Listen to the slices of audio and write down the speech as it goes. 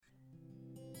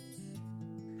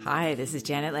Hi, this is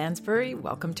Janet Lansbury.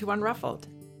 Welcome to Unruffled.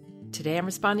 Today I'm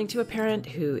responding to a parent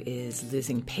who is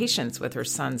losing patience with her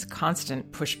son's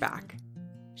constant pushback.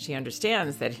 She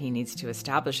understands that he needs to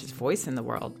establish his voice in the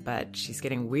world, but she's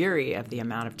getting weary of the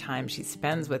amount of time she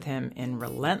spends with him in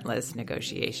relentless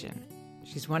negotiation.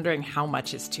 She's wondering how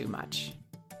much is too much.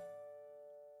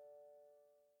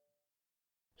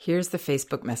 Here's the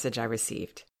Facebook message I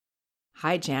received.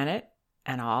 Hi, Janet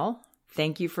and all.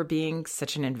 Thank you for being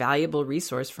such an invaluable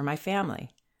resource for my family.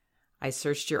 I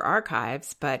searched your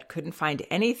archives, but couldn't find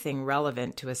anything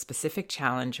relevant to a specific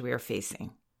challenge we are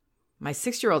facing. My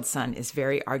 6-year-old son is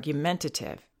very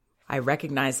argumentative. I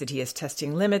recognize that he is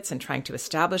testing limits and trying to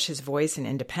establish his voice and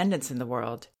independence in the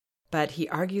world, but he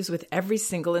argues with every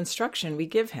single instruction we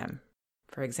give him.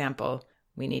 For example,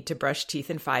 we need to brush teeth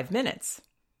in 5 minutes.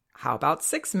 How about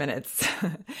 6 minutes?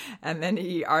 And then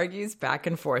he argues back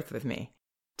and forth with me.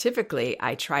 Typically,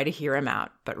 I try to hear him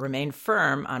out, but remain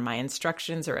firm on my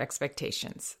instructions or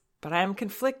expectations. But I am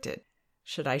conflicted.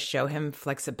 Should I show him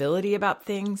flexibility about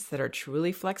things that are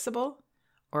truly flexible?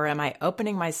 Or am I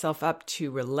opening myself up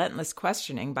to relentless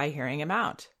questioning by hearing him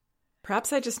out?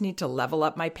 Perhaps I just need to level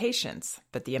up my patience,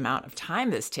 but the amount of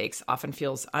time this takes often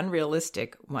feels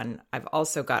unrealistic when I've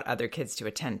also got other kids to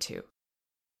attend to.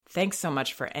 Thanks so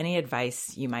much for any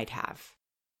advice you might have.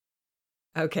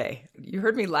 Okay, you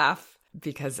heard me laugh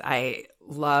because I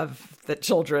love that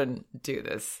children do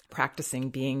this, practicing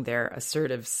being their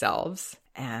assertive selves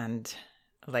and,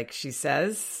 like she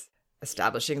says,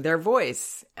 establishing their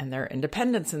voice and their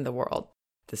independence in the world.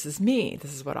 This is me.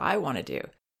 This is what I want to do.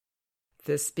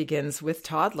 This begins with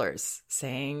toddlers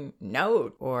saying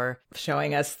no or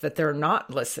showing us that they're not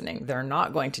listening. They're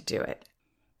not going to do it.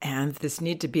 And this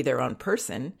need to be their own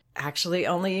person actually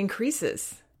only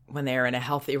increases when they are in a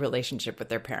healthy relationship with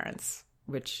their parents,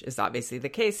 which is obviously the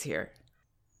case here.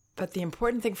 But the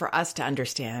important thing for us to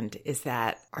understand is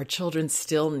that our children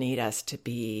still need us to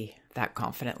be that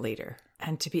confident leader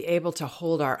and to be able to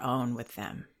hold our own with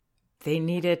them. They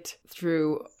need it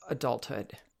through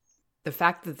adulthood. The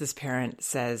fact that this parent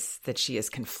says that she is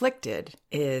conflicted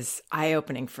is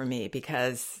eye-opening for me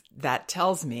because that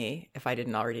tells me, if I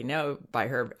didn't already know by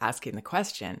her asking the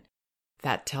question,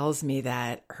 that tells me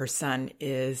that her son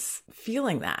is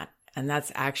feeling that. And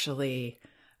that's actually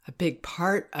a big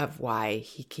part of why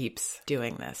he keeps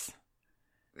doing this.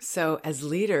 So as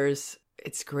leaders,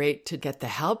 it's great to get the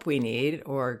help we need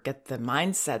or get the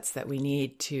mindsets that we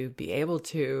need to be able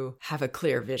to have a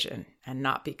clear vision and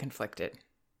not be conflicted.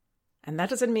 And that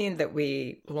doesn't mean that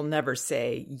we will never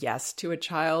say yes to a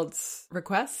child's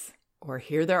requests or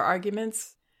hear their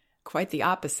arguments. Quite the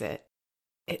opposite.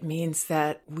 It means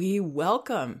that we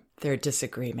welcome their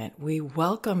disagreement. We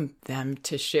welcome them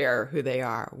to share who they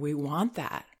are. We want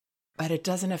that. But it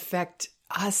doesn't affect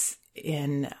us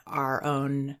in our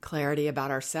own clarity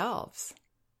about ourselves.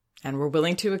 And we're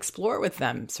willing to explore with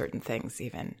them certain things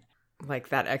even, like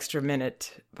that extra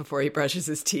minute before he brushes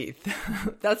his teeth.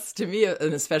 That's, to me,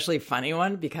 an especially funny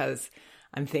one because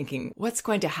I'm thinking, what's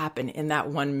going to happen in that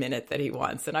 1 minute that he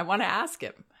wants? And I want to ask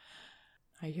him,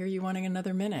 I hear you wanting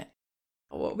another minute.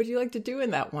 What would you like to do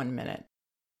in that 1 minute?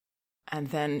 And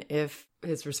then if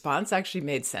his response actually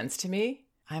made sense to me,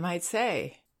 I might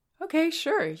say, okay,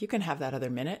 sure, you can have that other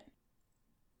minute.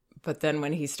 But then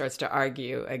when he starts to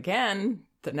argue again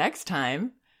the next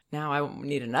time, now I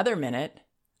need another minute,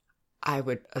 I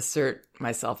would assert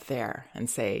myself there and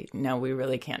say, no, we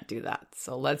really can't do that.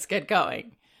 So let's get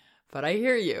going. But I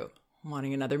hear you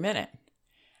wanting another minute.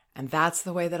 And that's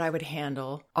the way that I would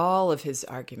handle all of his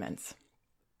arguments.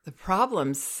 The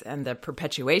problems and the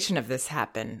perpetuation of this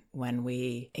happen when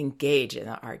we engage in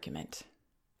an argument.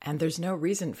 And there's no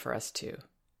reason for us to.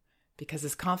 Because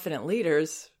as confident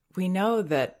leaders, we know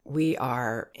that we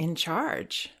are in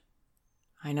charge.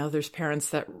 I know there's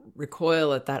parents that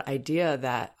recoil at that idea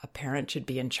that a parent should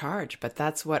be in charge, but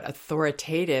that's what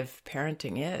authoritative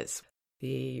parenting is.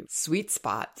 The sweet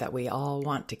spot that we all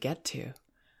want to get to.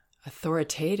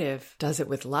 Authoritative does it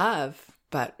with love,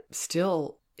 but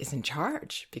still is in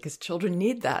charge because children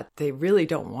need that. They really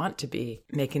don't want to be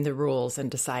making the rules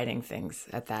and deciding things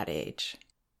at that age.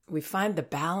 We find the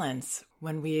balance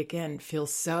when we, again, feel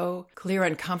so clear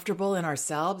and comfortable in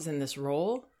ourselves in this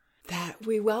role that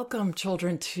we welcome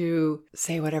children to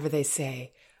say whatever they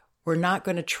say. We're not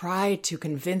going to try to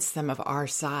convince them of our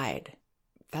side.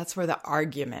 That's where the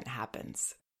argument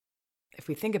happens. If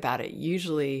we think about it,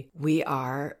 usually we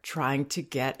are trying to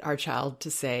get our child to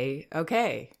say,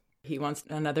 okay, he wants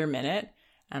another minute,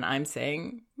 and I'm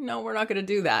saying, no, we're not going to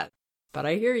do that. But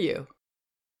I hear you.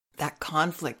 That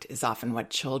conflict is often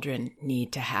what children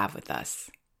need to have with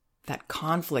us. That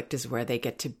conflict is where they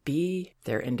get to be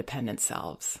their independent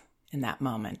selves in that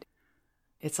moment.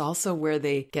 It's also where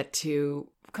they get to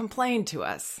complain to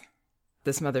us.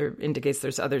 This mother indicates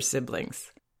there's other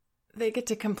siblings. They get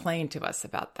to complain to us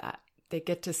about that. They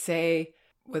get to say,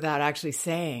 without actually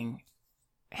saying,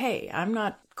 hey, I'm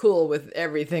not cool with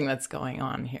everything that's going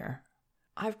on here.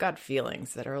 I've got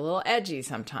feelings that are a little edgy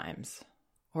sometimes,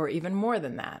 or even more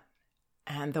than that.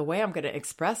 And the way I'm going to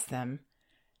express them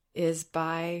is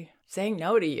by saying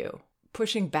no to you,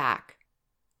 pushing back.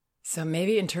 So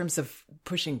maybe in terms of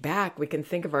pushing back, we can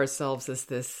think of ourselves as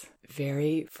this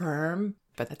very firm,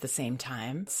 but at the same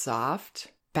time,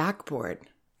 soft backboard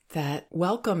that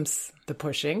welcomes the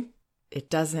pushing. It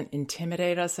doesn't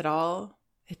intimidate us at all.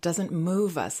 It doesn't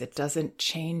move us. It doesn't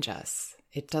change us.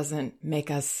 It doesn't make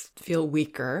us feel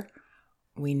weaker.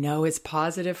 We know it's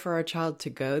positive for our child to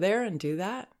go there and do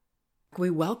that. We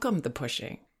welcome the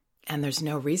pushing. And there's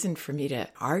no reason for me to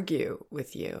argue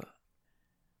with you.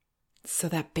 So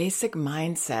that basic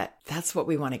mindset, that's what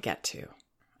we want to get to.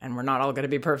 And we're not all going to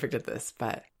be perfect at this,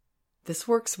 but this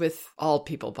works with all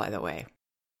people, by the way.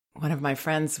 One of my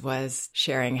friends was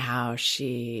sharing how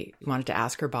she wanted to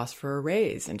ask her boss for a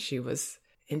raise, and she was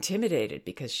intimidated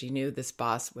because she knew this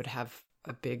boss would have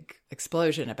a big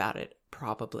explosion about it,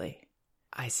 probably.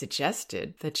 I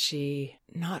suggested that she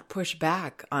not push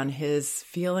back on his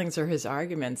feelings or his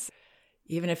arguments,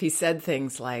 even if he said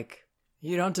things like,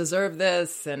 you don't deserve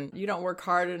this and you don't work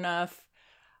hard enough.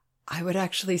 I would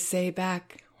actually say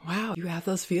back, wow, you have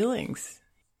those feelings.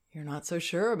 You're not so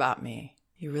sure about me.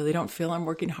 You really don't feel I'm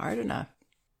working hard enough.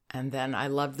 And then I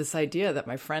loved this idea that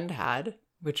my friend had,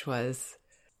 which was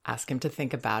ask him to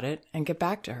think about it and get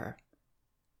back to her.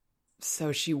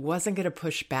 So she wasn't going to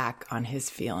push back on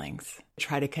his feelings,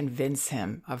 try to convince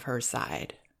him of her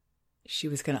side. She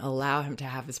was going to allow him to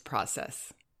have his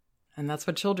process. And that's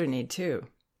what children need too.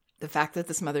 The fact that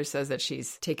this mother says that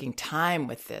she's taking time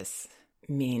with this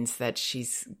means that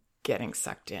she's getting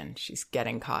sucked in. She's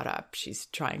getting caught up. She's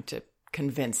trying to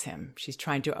convince him. She's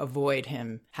trying to avoid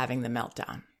him having the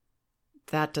meltdown.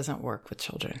 That doesn't work with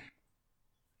children.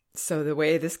 So the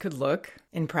way this could look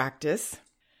in practice,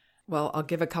 well, I'll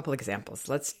give a couple examples.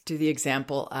 Let's do the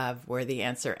example of where the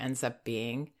answer ends up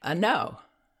being a no.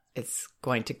 It's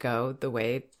going to go the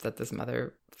way that this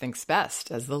mother thinks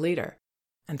best as the leader.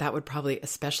 And that would probably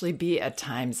especially be at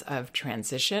times of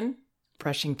transition.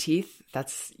 Brushing teeth,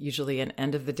 that's usually an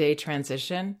end of the day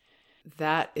transition.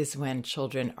 That is when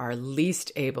children are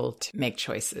least able to make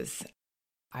choices.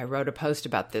 I wrote a post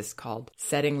about this called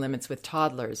Setting Limits with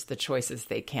Toddlers, the Choices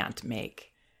They Can't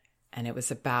Make. And it was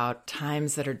about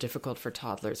times that are difficult for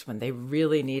toddlers when they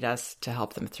really need us to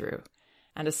help them through.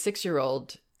 And a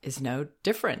 6-year-old is no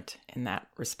different in that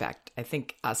respect. I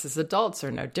think us as adults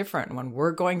are no different. When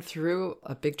we're going through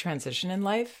a big transition in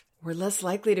life, we're less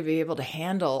likely to be able to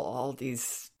handle all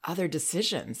these other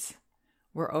decisions.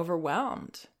 We're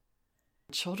overwhelmed.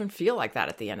 Children feel like that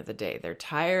at the end of the day. They're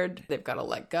tired. They've got to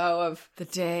let go of the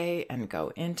day and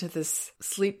go into this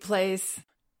sleep place.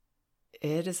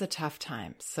 It is a tough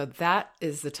time. So that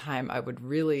is the time I would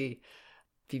really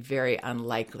be very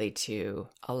unlikely to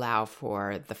allow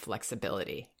for the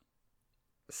flexibility.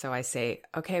 So I say,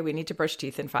 okay, we need to brush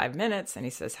teeth in 5 minutes. And he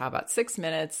says, how about 6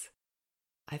 minutes?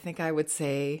 I think I would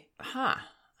say,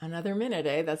 another minute,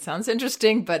 eh? That sounds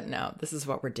interesting, but no, this is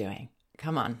what we're doing.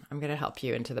 Come on, I'm going to help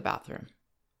you into the bathroom.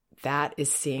 That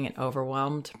is seeing an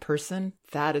overwhelmed person.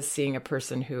 That is seeing a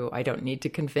person who I don't need to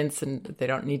convince and they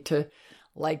don't need to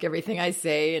like everything I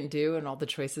say and do and all the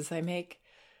choices I make.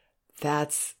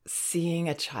 That's seeing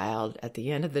a child at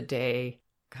the end of the day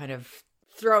kind of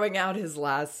throwing out his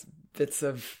last bits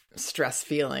of stress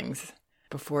feelings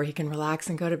before he can relax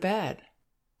and go to bed.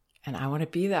 And I want to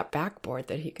be that backboard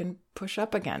that he can push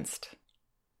up against.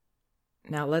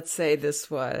 Now, let's say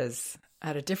this was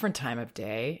at a different time of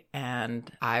day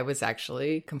and I was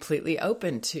actually completely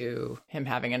open to him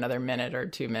having another minute or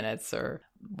 2 minutes or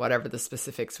whatever the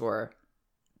specifics were.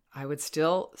 I would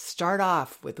still start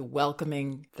off with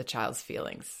welcoming the child's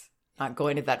feelings, not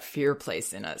going to that fear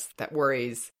place in us that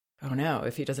worries, oh no,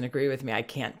 if he doesn't agree with me, I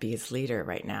can't be his leader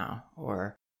right now.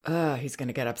 Or, he's going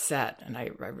to get upset. And I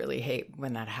really hate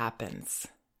when that happens.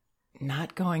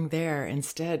 Not going there.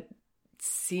 Instead,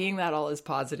 seeing that all as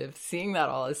positive, seeing that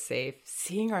all as safe,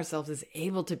 seeing ourselves as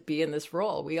able to be in this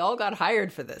role. We all got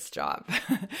hired for this job.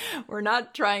 We're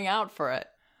not trying out for it.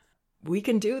 We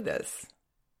can do this.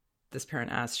 This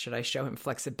parent asked, should I show him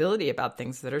flexibility about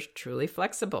things that are truly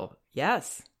flexible?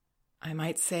 Yes. I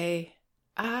might say,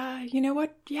 you know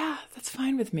what? Yeah, that's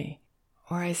fine with me.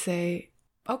 Or I say,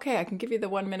 okay, I can give you the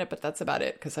 1 minute, but that's about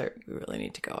it because I really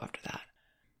need to go after that.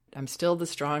 I'm still the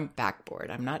strong backboard.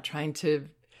 I'm not trying to,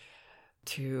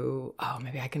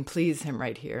 maybe I can please him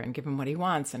right here and give him what he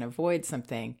wants and avoid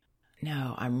something.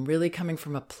 No, I'm really coming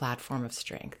from a platform of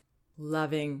strength,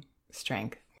 loving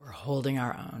strength. We're holding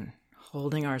our own,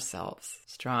 holding ourselves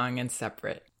strong and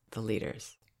separate, the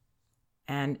leaders.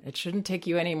 And it shouldn't take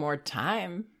you any more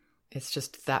time. It's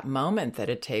just that moment that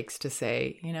it takes to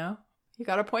say, you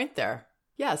got a point there.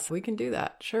 Yes, we can do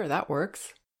that. Sure, that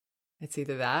works. It's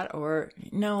either that or,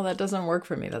 no, that doesn't work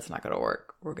for me. That's not going to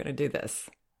work. We're going to do this.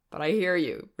 But I hear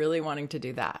you really wanting to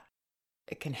do that.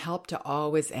 It can help to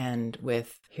always end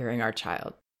with hearing our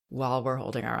child while we're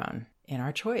holding our own in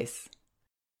our choice.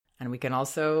 And we can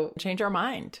also change our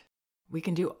mind. We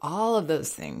can do all of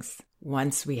those things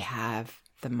once we have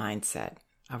the mindset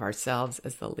of ourselves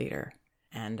as the leader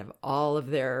and of all of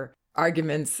their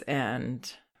arguments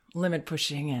and limit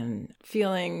pushing and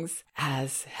feelings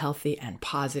as healthy and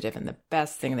positive and the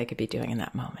best thing they could be doing in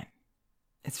that moment.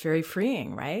 It's very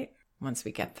freeing, right? Once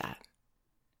we get that.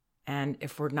 And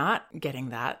if we're not getting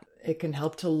that, it can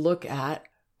help to look at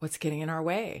what's getting in our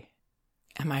way.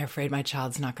 Am I afraid my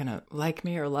child's not going to like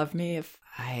me or love me if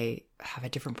I have a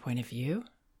different point of view?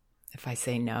 If I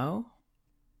say no?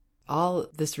 All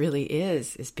this really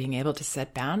is being able to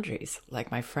set boundaries,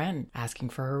 like my friend asking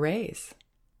for a raise.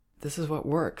 This is what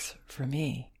works for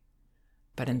me.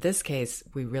 But in this case,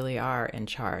 we really are in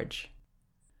charge.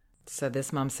 So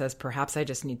this mom says, perhaps I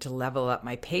just need to level up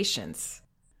my patience.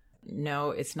 No,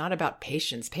 it's not about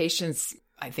patience. Patience,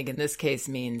 I think in this case,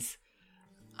 means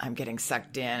I'm getting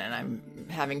sucked in and I'm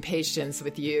having patience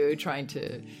with you, trying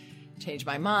to change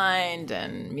my mind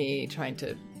and me trying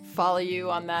to follow you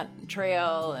on that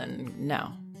trail. And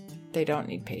no, they don't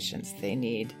need patience. They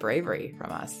need bravery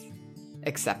from us,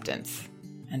 acceptance,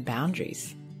 and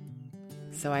boundaries.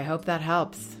 So I hope that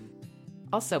helps.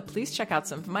 Also, please check out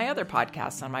some of my other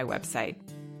podcasts on my website.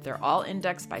 They're all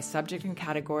indexed by subject and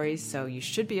categories, so you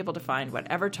should be able to find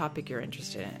whatever topic you're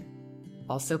interested in.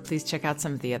 Also, please check out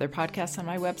some of the other podcasts on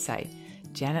my website,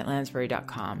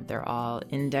 janetlansbury.com. They're all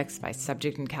indexed by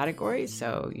subject and category,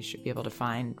 so you should be able to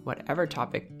find whatever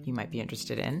topic you might be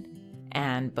interested in.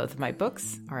 And both of my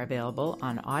books are available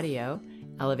on audio,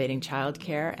 Elevating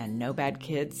Childcare and No Bad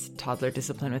Kids, Toddler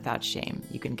Discipline Without Shame.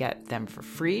 You can get them for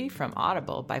free from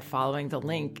Audible by following the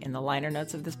link in the liner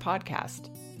notes of this podcast.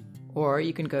 Or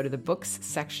you can go to the books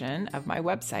section of my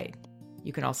website.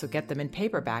 You can also get them in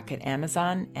paperback at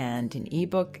Amazon and in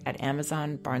ebook at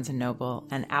Amazon, Barnes & Noble,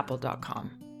 and Apple.com.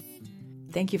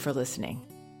 Thank you for listening.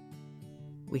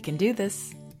 We can do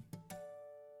this.